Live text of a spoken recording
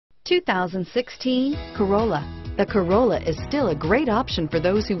2016 Corolla. The Corolla is still a great option for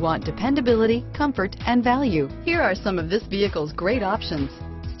those who want dependability, comfort, and value. Here are some of this vehicle's great options: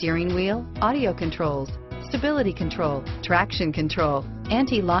 steering wheel audio controls, stability control, traction control,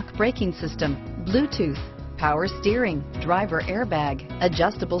 anti-lock braking system, Bluetooth, power steering, driver airbag,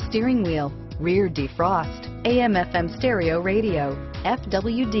 adjustable steering wheel, rear defrost, AM/FM stereo radio,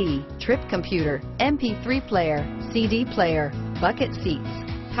 FWD, trip computer, MP3 player, CD player, bucket seats,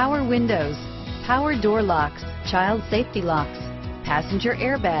 power windows, power door locks, child safety locks, passenger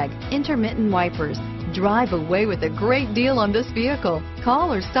airbag, intermittent wipers. Drive away with a great deal on this vehicle.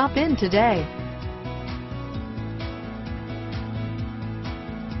 Call or stop in today.